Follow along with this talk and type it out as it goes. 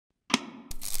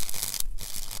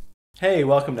Hey,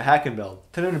 welcome to Hack and Build.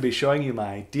 Today I'm going to be showing you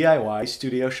my DIY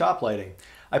studio shop lighting.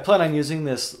 I plan on using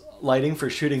this lighting for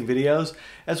shooting videos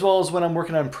as well as when I'm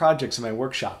working on projects in my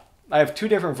workshop. I have two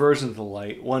different versions of the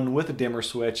light, one with a dimmer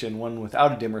switch and one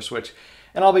without a dimmer switch,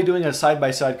 and I'll be doing a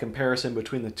side-by-side comparison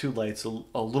between the two lights a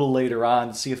little later on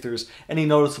to see if there's any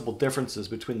noticeable differences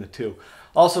between the two.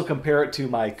 Also compare it to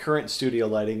my current studio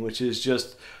lighting, which is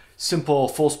just simple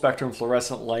full spectrum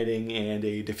fluorescent lighting and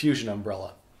a diffusion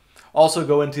umbrella. Also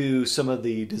go into some of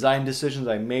the design decisions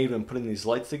I made when putting these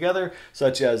lights together,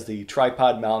 such as the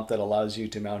tripod mount that allows you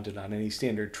to mount it on any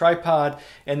standard tripod,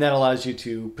 and that allows you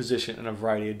to position in a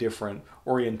variety of different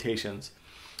orientations.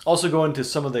 Also go into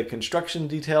some of the construction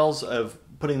details of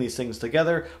putting these things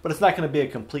together, but it's not going to be a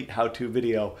complete how-to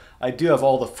video. I do have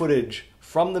all the footage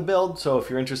from the build, so if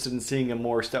you're interested in seeing a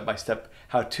more step-by-step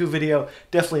how-to video,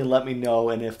 definitely let me know,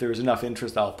 and if there's enough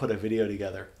interest, I'll put a video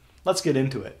together. Let's get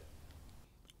into it.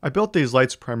 I built these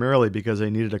lights primarily because I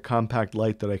needed a compact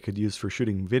light that I could use for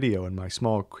shooting video in my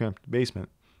small, cramped basement.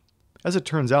 As it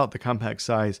turns out, the compact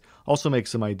size also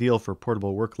makes them ideal for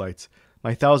portable work lights.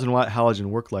 My 1000-watt halogen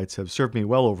work lights have served me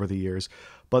well over the years,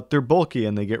 but they're bulky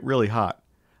and they get really hot.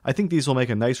 I think these will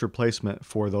make a nice replacement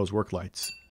for those work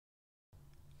lights.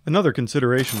 Another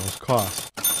consideration was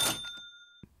cost.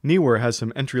 Neewer has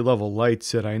some entry-level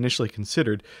lights that I initially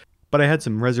considered, but I had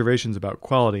some reservations about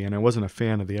quality and I wasn't a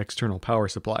fan of the external power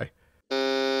supply.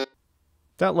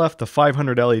 That left the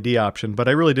 500 LED option, but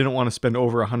I really didn't want to spend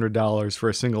over $100 for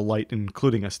a single light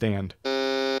including a stand.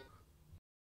 A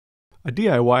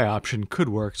DIY option could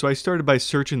work, so I started by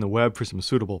searching the web for some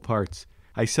suitable parts.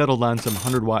 I settled on some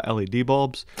 100-watt LED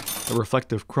bulbs, a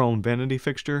reflective chrome vanity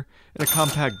fixture, and a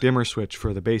compact dimmer switch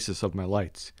for the basis of my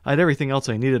lights. I had everything else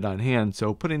I needed on hand,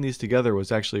 so putting these together was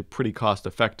actually pretty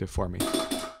cost-effective for me.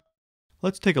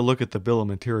 Let's take a look at the bill of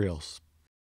materials.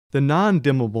 The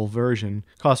non-dimmable version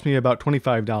cost me about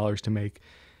 $25 to make,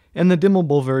 and the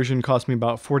dimmable version cost me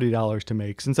about $40 to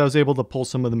make, since I was able to pull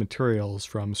some of the materials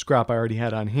from scrap I already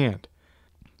had on hand.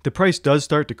 The price does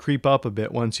start to creep up a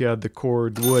bit once you add the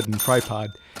cord, wood, and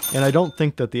tripod, and I don't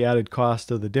think that the added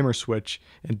cost of the dimmer switch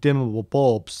and dimmable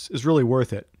bulbs is really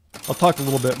worth it. I'll talk a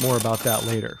little bit more about that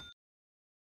later.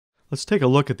 Let's take a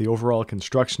look at the overall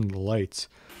construction of the lights.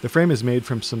 The frame is made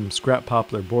from some scrap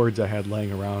poplar boards I had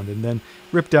laying around and then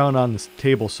ripped down on the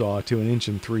table saw to 1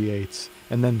 3/8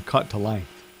 and then cut to length.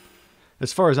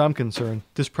 As far as I'm concerned,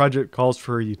 this project calls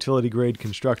for utility grade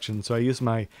construction, so I used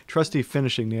my trusty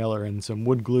finishing nailer and some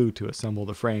wood glue to assemble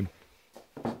the frame.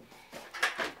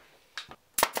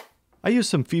 I used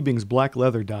some Fiebing's black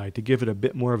leather dye to give it a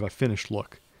bit more of a finished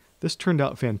look. This turned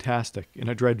out fantastic and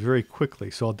it dried very quickly,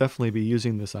 so I'll definitely be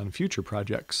using this on future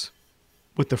projects.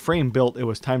 With the frame built, it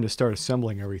was time to start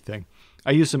assembling everything.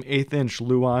 I used some 1/8"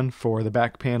 Luan for the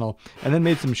back panel and then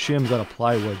made some shims out of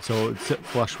plywood so it would sit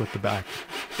flush with the back.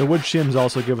 The wood shims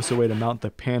also give us a way to mount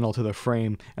the panel to the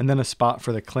frame and then a spot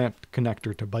for the clamp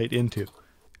connector to bite into.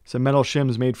 Some metal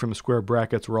shims made from square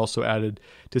brackets were also added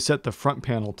to set the front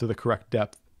panel to the correct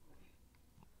depth.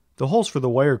 The holes for the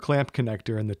wire clamp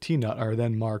connector and the T-nut are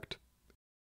then marked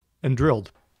and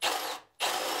drilled.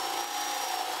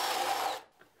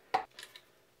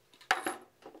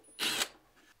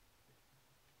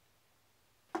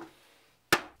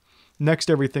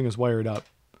 Next, everything is wired up.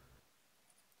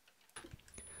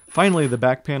 Finally, the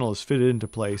back panel is fitted into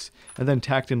place and then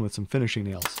tacked in with some finishing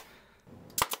nails.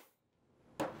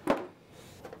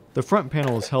 The front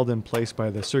panel is held in place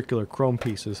by the circular chrome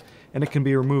pieces, and it can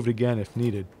be removed again if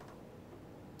needed.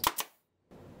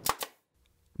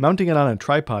 Mounting it on a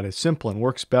tripod is simple and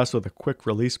works best with a quick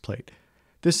release plate.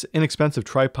 This inexpensive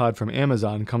tripod from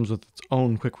Amazon comes with its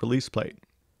own quick release plate.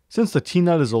 Since the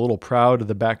T-nut is a little proud of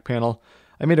the back panel,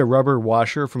 I made a rubber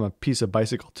washer from a piece of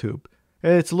bicycle tube.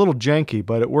 It's a little janky,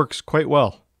 but it works quite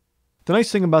well. The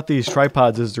nice thing about these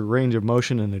tripods is their range of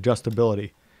motion and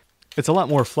adjustability. It's a lot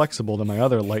more flexible than my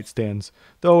other light stands,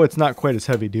 though it's not quite as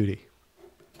heavy duty.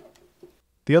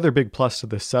 The other big plus to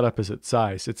this setup is its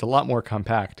size. It's a lot more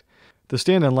compact. The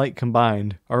stand and light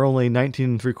combined are only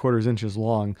 19 3/4 inches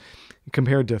long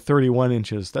compared to 31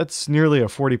 inches. That's nearly a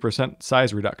 40%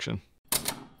 size reduction.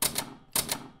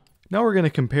 Now we're going to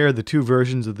compare the two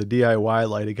versions of the DIY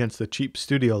light against the cheap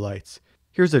studio lights.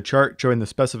 Here's a chart showing the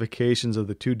specifications of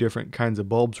the two different kinds of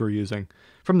bulbs we're using.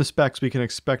 From the specs, we can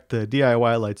expect the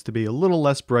DIY lights to be a little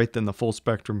less bright than the full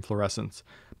spectrum fluorescents,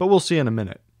 but we'll see in a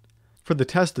minute. For the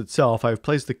test itself, I've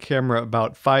placed the camera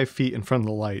about 5 feet in front of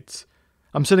the lights.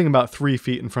 I'm sitting about 3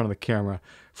 feet in front of the camera.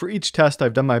 For each test,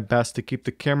 I've done my best to keep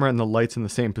the camera and the lights in the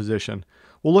same position.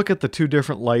 We'll look at the two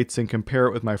different lights and compare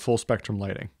it with my full spectrum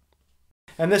lighting.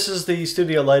 And this is the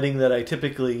studio lighting that I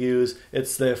typically use.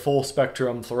 It's the full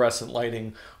spectrum fluorescent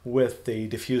lighting with the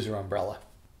diffuser umbrella.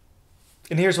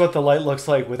 And here's what the light looks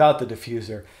like without the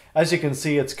diffuser. As you can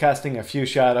see, it's casting a few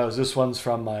shadows. This one's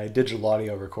from my digital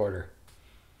audio recorder.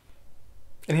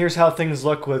 And here's how things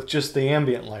look with just the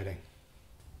ambient lighting.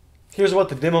 Here's what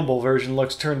the dimmable version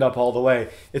looks turned up all the way.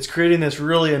 It's creating this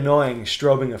really annoying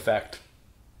strobing effect.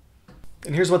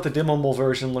 And here's what the dimmable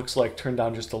version looks like turned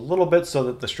down just a little bit so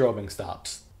that the strobing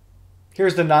stops.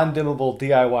 Here's the non-dimmable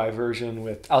DIY version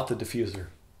without the diffuser.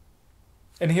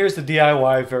 And here's the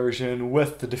DIY version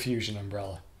with the diffusion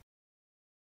umbrella.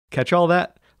 Catch all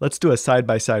that? Let's do a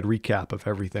side-by-side recap of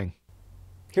everything.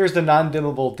 Here's the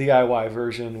non-dimmable DIY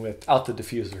version without the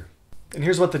diffuser. And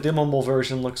here's what the dimmable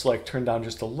version looks like turned down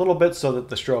just a little bit so that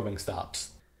the strobing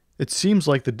stops. It seems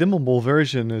like the dimmable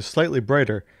version is slightly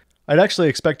brighter. I'd actually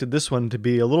expected this one to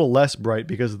be a little less bright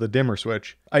because of the dimmer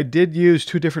switch. I did use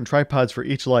 2 different tripods for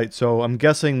each light, so I'm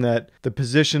guessing that the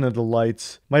position of the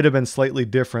lights might have been slightly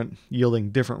different,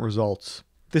 yielding different results.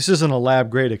 This isn't a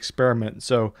lab-grade experiment,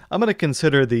 so I'm going to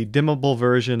consider the dimmable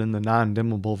version and the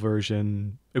non-dimmable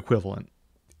version equivalent.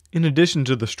 In addition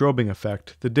to the strobing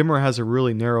effect, the dimmer has a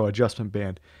really narrow adjustment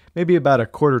band, maybe about a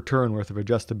quarter turn worth of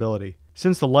adjustability.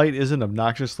 Since the light isn't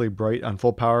obnoxiously bright on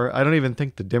full power, I don't even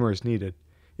think the dimmer is needed.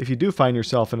 If you do find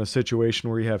yourself in a situation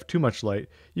where you have too much light,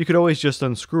 you could always just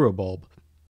unscrew a bulb.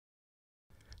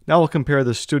 Now we'll compare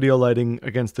the studio lighting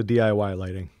against the DIY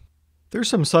lighting. There's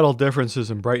some subtle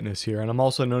differences in brightness here, and I'm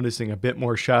also noticing a bit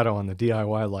more shadow on the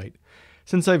DIY light.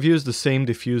 Since I've used the same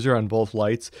diffuser on both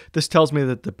lights, this tells me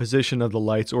that the position of the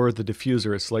lights or the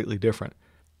diffuser is slightly different.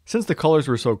 Since the colors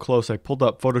were so close, I pulled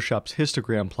up Photoshop's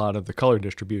histogram plot of the color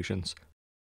distributions.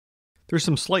 There's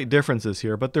some slight differences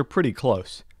here, but they're pretty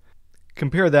close.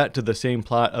 Compare that to the same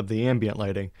plot of the ambient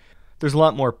lighting. There's a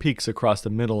lot more peaks across the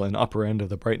middle and upper end of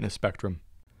the brightness spectrum.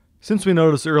 Since we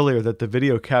noticed earlier that the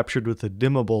video captured with the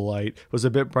dimmable light was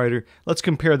a bit brighter, let's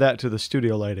compare that to the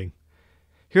studio lighting.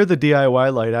 Here the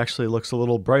DIY light actually looks a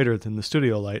little brighter than the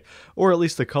studio light, or at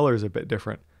least the color is a bit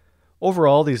different.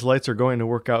 Overall, these lights are going to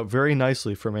work out very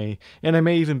nicely for me, and I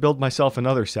may even build myself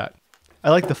another set. I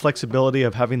like the flexibility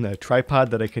of having the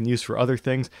tripod that I can use for other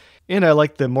things, and I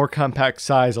like the more compact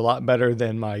size a lot better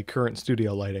than my current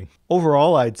studio lighting.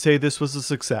 Overall, I'd say this was a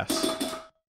success.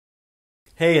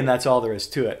 Hey, and that's all there is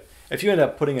to it. If you end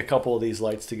up putting a couple of these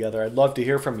lights together, I'd love to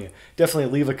hear from you.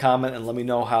 Definitely leave a comment and let me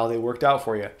know how they worked out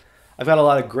for you. I've got a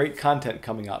lot of great content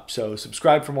coming up, so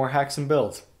subscribe for more hacks and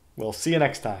builds. We'll see you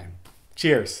next time.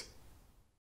 Cheers!